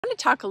I'm going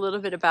to talk a little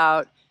bit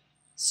about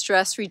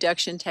stress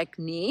reduction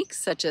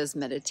techniques such as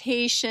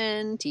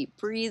meditation, deep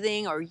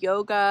breathing, or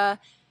yoga,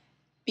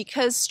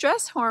 because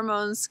stress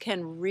hormones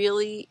can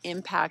really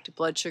impact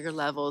blood sugar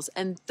levels,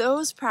 and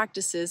those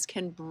practices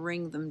can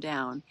bring them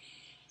down.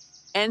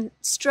 And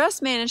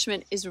stress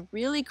management is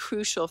really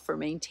crucial for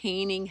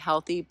maintaining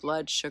healthy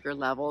blood sugar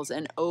levels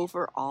and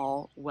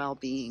overall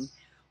well-being.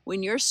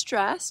 When you're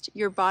stressed,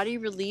 your body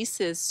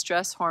releases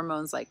stress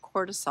hormones like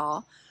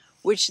cortisol,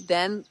 which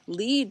then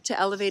lead to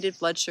elevated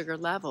blood sugar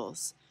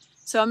levels.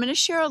 So I'm going to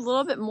share a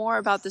little bit more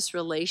about this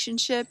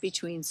relationship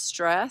between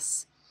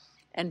stress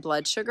and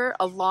blood sugar,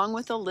 along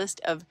with a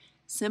list of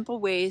simple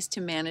ways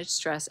to manage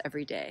stress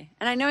every day.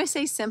 And I know I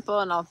say simple,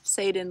 and I'll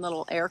say it in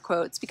little air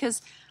quotes,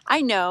 because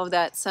I know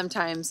that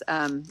sometimes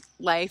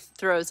life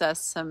throws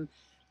us some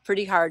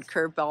pretty hard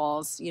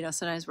curveballs. You know,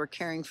 sometimes we're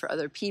caring for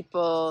other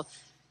people,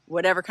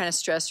 whatever kind of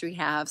stress we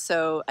have.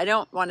 So I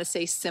don't want to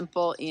say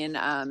simple in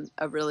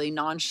a really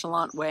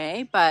nonchalant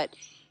way, but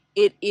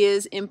it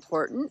is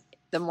important.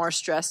 The more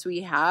stress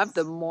we have,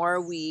 the more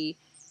we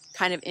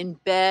kind of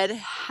embed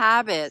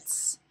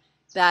habits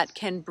that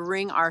can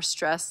bring our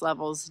stress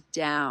levels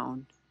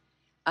down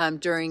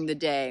during the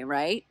day,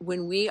 right?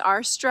 When we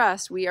are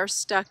stressed, we are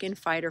stuck in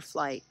fight or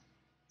flight,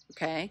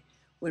 okay?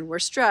 When we're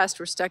stressed,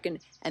 we're stuck in,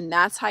 and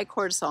that's high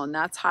cortisol, and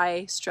that's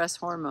high stress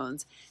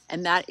hormones,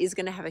 and that is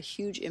gonna have a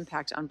huge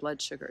impact on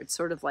blood sugar. It's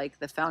sort of like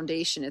the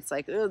foundation. It's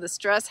like, oh, the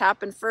stress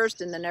happened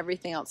first, and then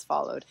everything else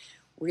followed.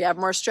 We have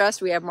more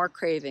stress, we have more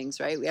cravings,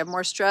 right? We have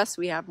more stress,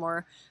 we have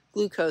more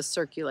glucose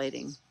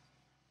circulating.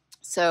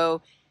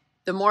 So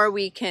the more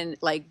we can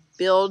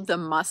build the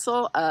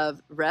muscle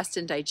of rest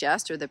and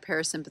digest, or the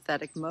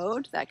parasympathetic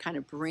mode that kind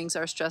of brings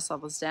our stress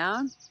levels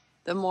down,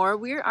 the more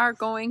we are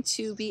going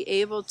to be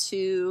able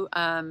to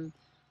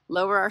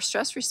lower our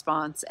stress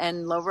response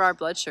and lower our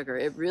blood sugar.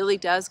 It really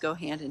does go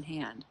hand in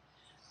hand.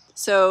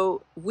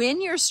 So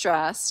when you're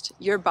stressed,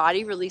 your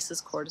body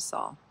releases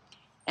cortisol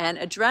and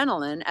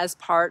adrenaline as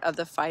part of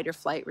the fight or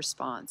flight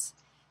response.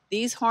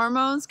 These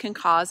hormones can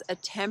cause a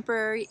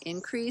temporary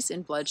increase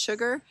in blood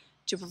sugar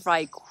to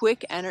provide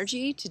quick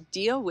energy to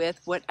deal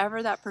with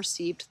whatever that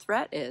perceived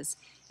threat is.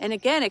 And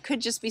again, it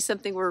could just be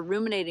something we're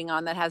ruminating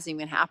on that hasn't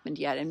even happened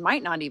yet and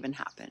might not even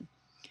happen.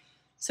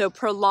 So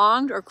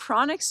prolonged or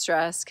chronic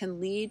stress can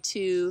lead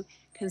to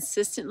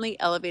consistently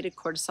elevated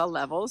cortisol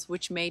levels,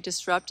 which may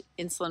disrupt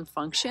insulin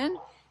function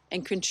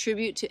and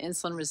contribute to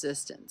insulin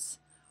resistance.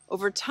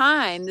 Over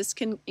time, this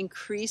can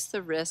increase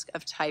the risk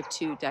of type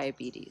 2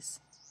 diabetes.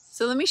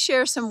 So let me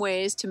share some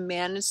ways to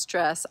manage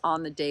stress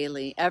on the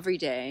daily, every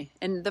day.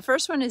 And the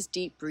first one is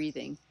deep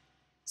breathing.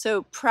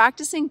 So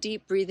practicing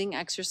deep breathing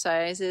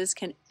exercises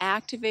can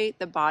activate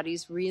the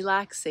body's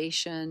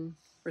relaxation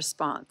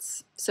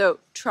response. So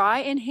try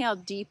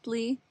inhaling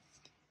deeply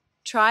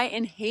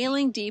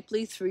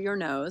through your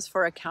nose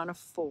for a count of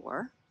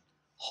 4,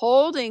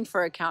 holding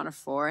for a count of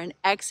 4, and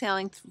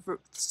exhaling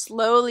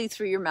slowly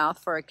through your mouth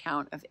for a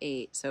count of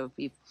 8. So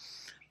be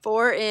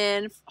 4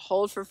 in,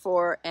 hold for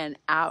 4, and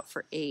out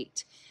for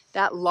 8.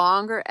 That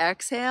longer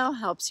exhale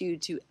helps you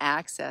to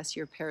access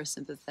your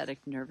parasympathetic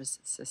nervous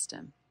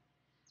system.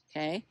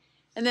 Okay?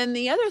 And then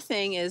the other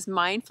thing is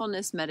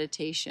mindfulness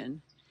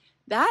meditation.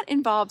 That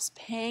involves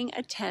paying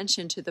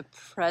attention to the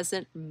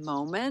present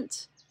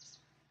moment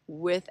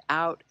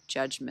without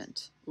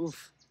judgment.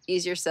 Oof,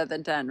 easier said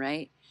than done,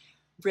 right?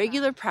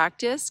 Regular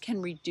practice can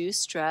reduce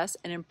stress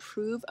and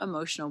improve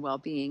emotional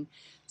well-being.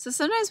 So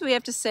sometimes we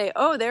have to say,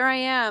 oh, there I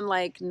am,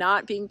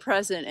 not being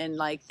present and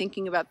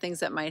thinking about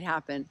things that might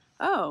happen.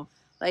 Oh,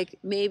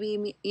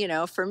 maybe,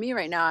 for me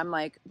right now, I'm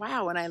like,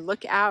 wow, when I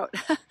look out,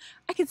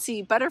 I can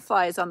see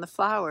butterflies on the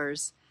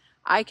flowers.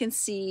 I can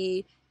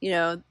see,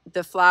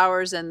 the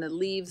flowers and the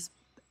leaves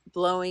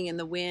blowing in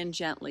the wind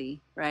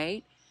gently,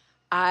 right?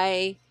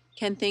 I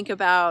can think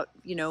about,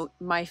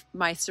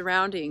 my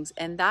surroundings,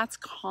 and that's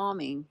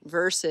calming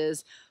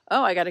versus,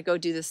 oh, I got to go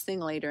do this thing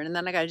later, and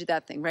then I got to do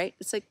that thing, right?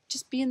 It's like,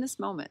 just be in this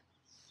moment.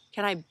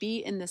 Can I be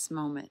in this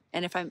moment?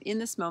 And if I'm in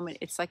this moment,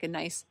 it's like a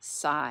nice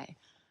sigh.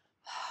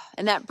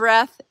 And that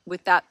breath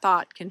with that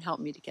thought can help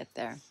me to get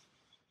there.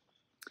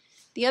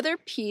 The other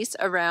piece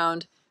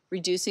around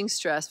reducing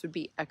stress would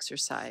be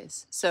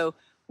exercise. So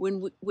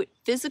when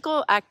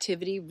physical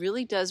activity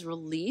really does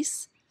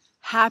release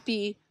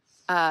happy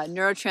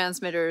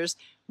neurotransmitters,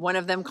 one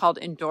of them called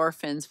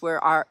endorphins,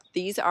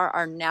 these are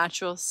our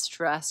natural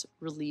stress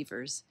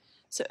relievers.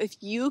 So if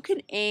you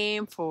can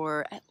aim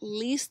for at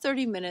least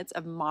 30 minutes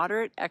of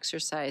moderate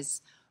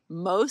exercise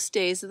most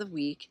days of the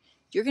week,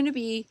 you're going to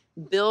be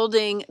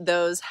building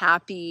those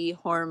happy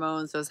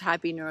hormones, those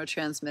happy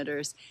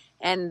neurotransmitters,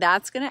 and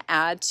that's going to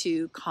add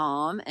to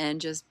calm and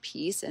just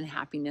peace and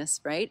happiness,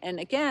 right? And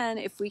again,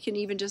 if we can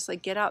even just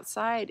get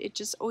outside, it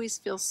just always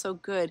feels so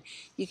good.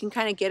 You can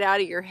kind of get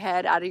out of your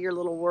head, out of your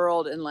little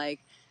world, and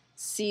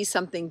see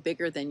something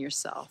bigger than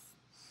yourself.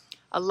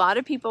 A lot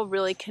of people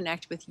really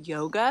connect with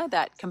yoga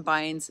that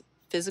combines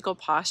physical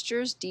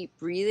postures, deep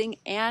breathing,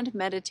 and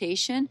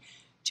meditation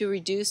to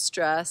reduce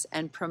stress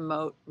and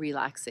promote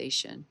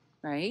relaxation,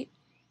 right?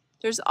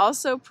 There's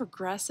also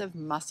progressive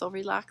muscle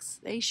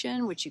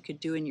relaxation, which you could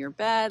do in your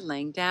bed,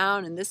 laying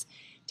down. And this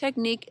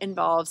technique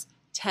involves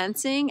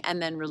tensing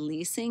and then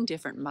releasing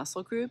different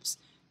muscle groups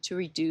to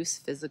reduce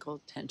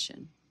physical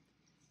tension.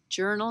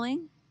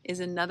 Journaling is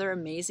another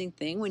amazing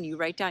thing. When you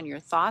write down your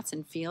thoughts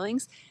and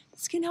feelings,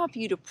 this can help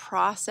you to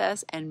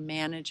process and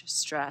manage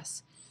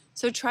stress.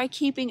 So try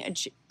keeping a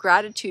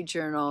gratitude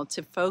journal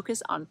to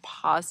focus on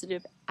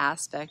positive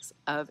aspects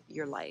of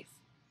your life.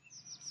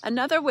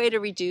 Another way to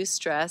reduce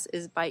stress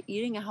is by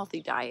eating a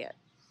healthy diet.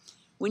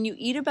 When you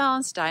eat a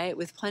balanced diet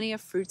with plenty of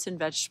fruits and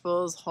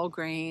vegetables, whole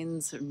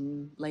grains,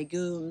 and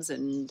legumes,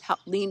 and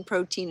lean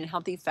protein and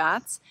healthy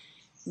fats,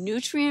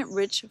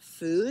 nutrient-rich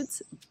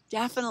foods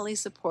definitely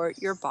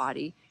support your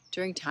body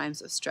during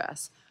times of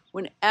stress.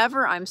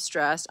 Whenever I'm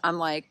stressed, I'm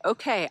like,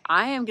 okay,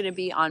 I am going to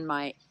be on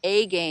my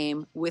A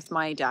game with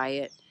my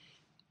diet.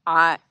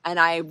 And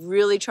I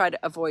really try to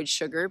avoid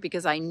sugar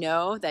because I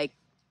know that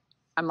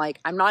I'm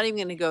not even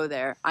going to go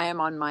there. I am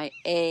on my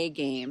A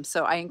game.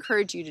 So I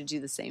encourage you to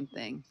do the same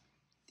thing.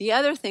 The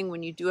other thing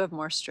when you do have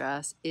more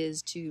stress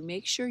is to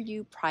make sure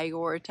you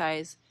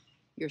prioritize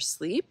your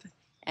sleep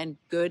and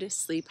good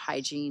sleep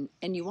hygiene.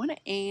 And you want to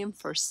aim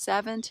for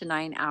 7 to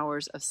 9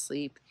 hours of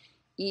sleep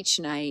each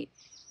night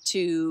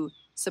to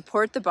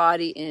support the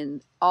body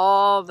in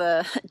all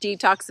the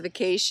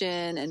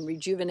detoxification and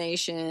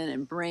rejuvenation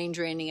and brain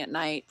draining at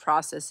night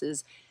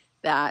processes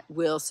that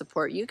will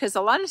support you. Because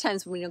a lot of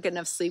times when we don't get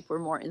enough sleep, we're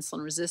more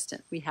insulin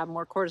resistant. We have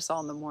more cortisol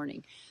in the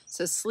morning.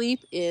 So sleep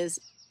is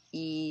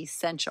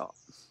essential.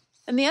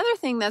 And the other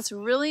thing that's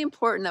really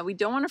important that we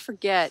don't want to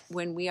forget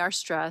when we are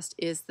stressed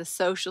is the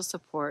social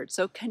support.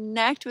 So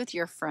connect with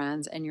your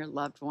friends and your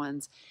loved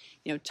ones.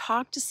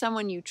 Talk to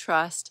someone you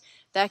trust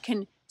that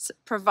can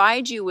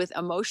provide you with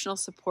emotional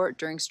support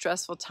during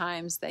stressful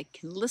times. They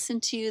can listen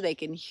to you, they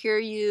can hear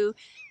you,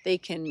 they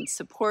can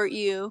support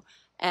you,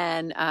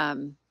 and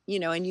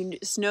and you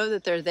just know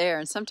that they're there.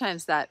 And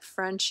sometimes that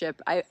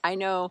friendship, I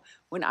know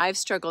when I've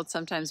struggled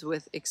sometimes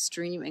with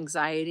extreme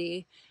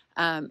anxiety,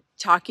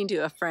 talking to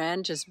a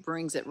friend just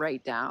brings it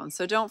right down.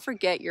 So don't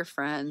forget your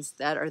friends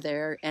that are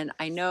there. And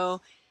I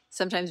know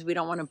sometimes we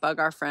don't want to bug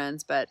our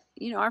friends, but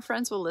our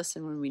friends will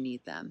listen when we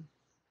need them.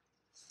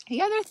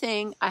 The other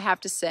thing I have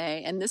to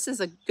say, and this is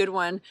a good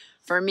one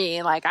for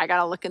me, like I got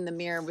to look in the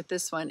mirror with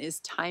this one, is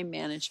time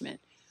management.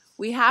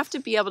 We have to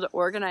be able to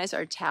organize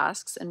our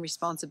tasks and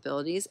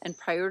responsibilities and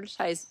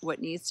prioritize what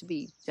needs to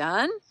be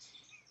done.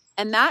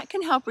 And that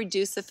can help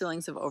reduce the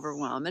feelings of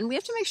overwhelm. And we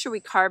have to make sure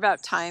we carve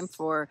out time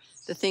for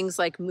the things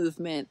like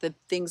movement, the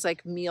things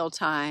like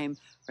mealtime,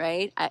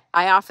 right?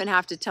 I often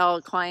have to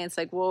tell clients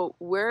like, well,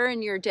 where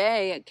in your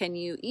day can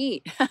you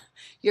eat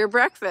your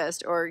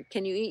breakfast, or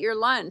can you eat your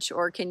lunch,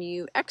 or can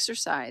you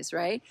exercise,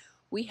 right?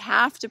 We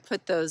have to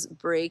put those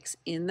breaks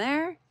in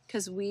there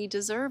because we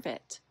deserve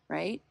it,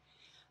 right?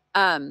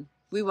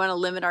 We want to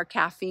limit our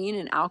caffeine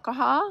and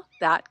alcohol.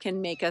 That can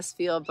make us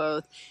feel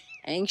both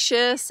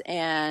anxious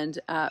and,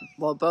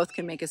 both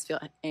can make us feel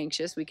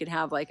anxious. We could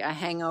have like a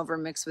hangover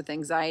mixed with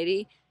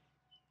anxiety.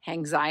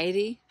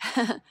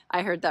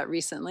 I heard that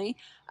recently.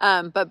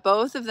 But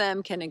both of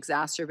them can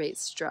exacerbate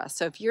stress.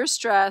 So if you're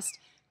stressed,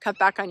 cut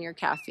back on your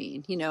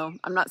caffeine.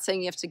 I'm not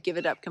saying you have to give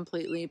it up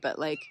completely, but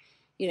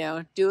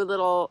do a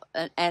little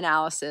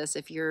analysis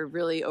if you're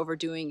really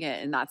overdoing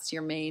it and that's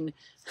your main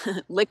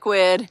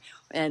liquid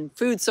and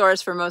food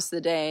source for most of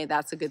the day.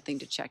 That's a good thing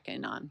to check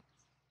in on,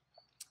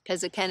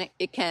 because it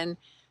can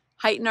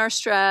heighten our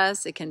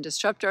stress, it can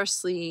disrupt our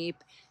sleep,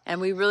 and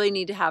we really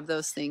need to have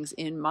those things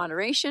in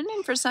moderation.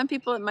 And for some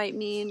people, it might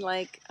mean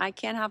like, I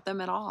can't have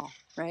them at all,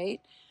 right?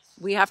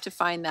 We have to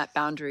find that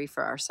boundary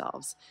for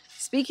ourselves.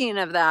 Speaking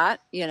of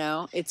that,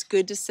 it's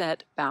good to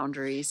set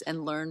boundaries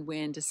and learn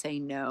when to say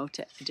no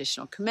to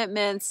additional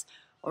commitments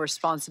or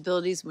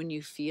responsibilities when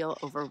you feel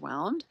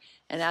overwhelmed.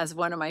 And as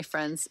one of my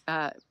friends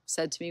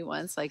said to me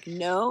once, like,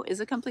 no is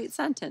a complete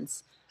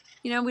sentence.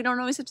 We don't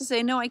always have to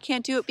say, no, I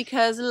can't do it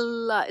because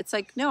it's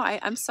like, no,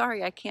 I'm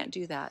sorry, I can't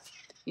do that.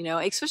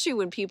 Especially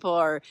when people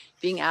are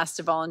being asked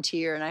to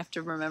volunteer. And I have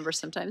to remember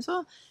sometimes,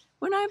 well,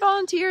 when I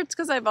volunteer, it's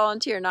because I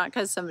volunteer, not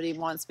because somebody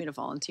wants me to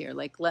volunteer.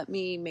 Like, let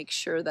me make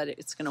sure that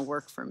it's going to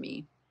work for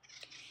me.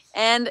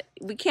 And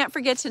we can't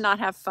forget to not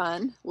have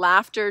fun.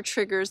 Laughter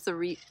triggers the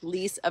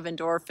release of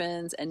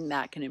endorphins, and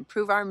that can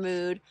improve our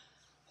mood.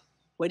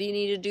 What do you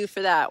need to do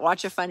for that?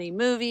 Watch a funny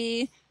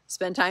movie,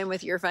 spend time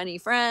with your funny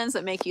friends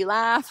that make you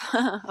laugh.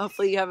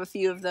 Hopefully you have a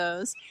few of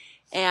those.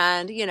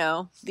 And,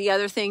 the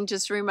other thing,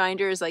 just a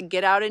reminder, is like,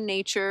 get out in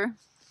nature.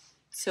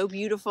 So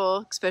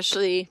beautiful,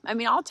 especially,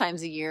 all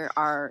times of year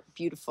are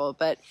beautiful,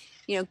 but,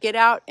 get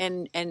out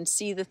and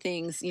see the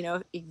things,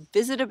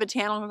 visit a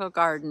botanical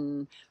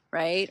garden,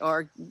 right?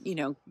 Or,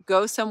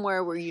 go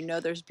somewhere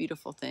where there's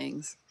beautiful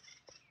things.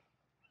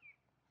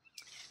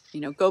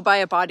 Go by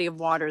a body of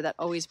water. That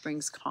always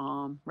brings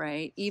calm,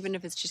 right? Even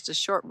if it's just a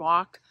short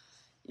walk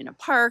in a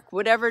park,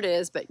 whatever it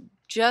is, but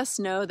just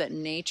know that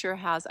nature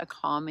has a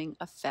calming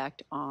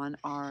effect on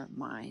our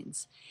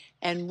minds.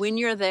 And when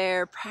you're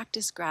there,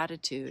 practice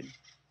gratitude.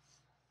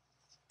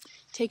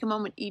 Take a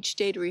moment each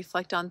day to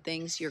reflect on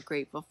things you're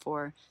grateful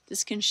for.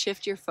 This can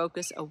shift your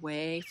focus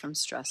away from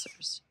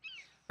stressors.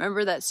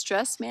 Remember that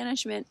stress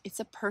management, it's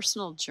a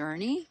personal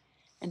journey,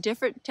 and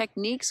different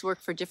techniques work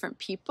for different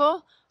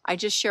people. I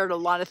just shared a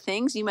lot of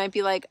things. You might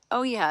be like,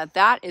 oh yeah,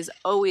 that is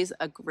always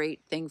a great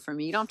thing for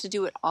me. You don't have to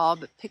do it all,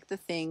 but pick the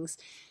things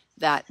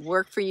that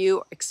work for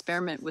you.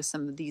 Experiment with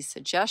some of these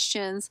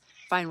suggestions.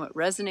 Find what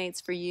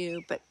resonates for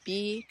you, but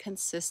be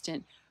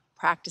consistent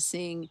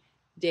practicing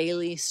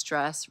daily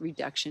stress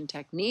reduction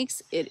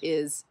techniques.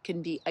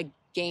 Can be a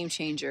game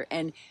changer.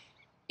 And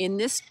in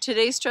this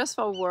today's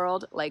stressful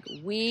world, like,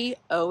 we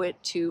owe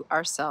it to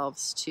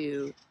ourselves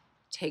to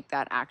take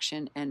that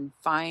action and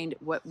find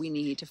what we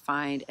need to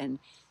find and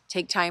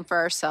take time for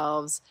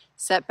ourselves,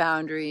 set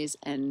boundaries,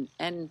 and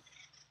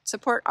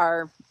support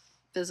our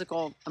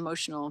physical,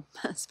 emotional,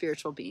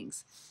 spiritual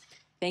beings.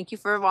 Thank you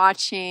for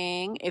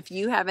watching. If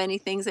you have any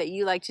things that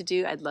you like to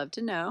do, I'd love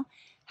to know.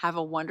 Have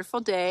a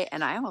wonderful day,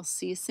 and I will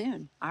see you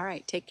soon. All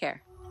right, take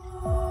care.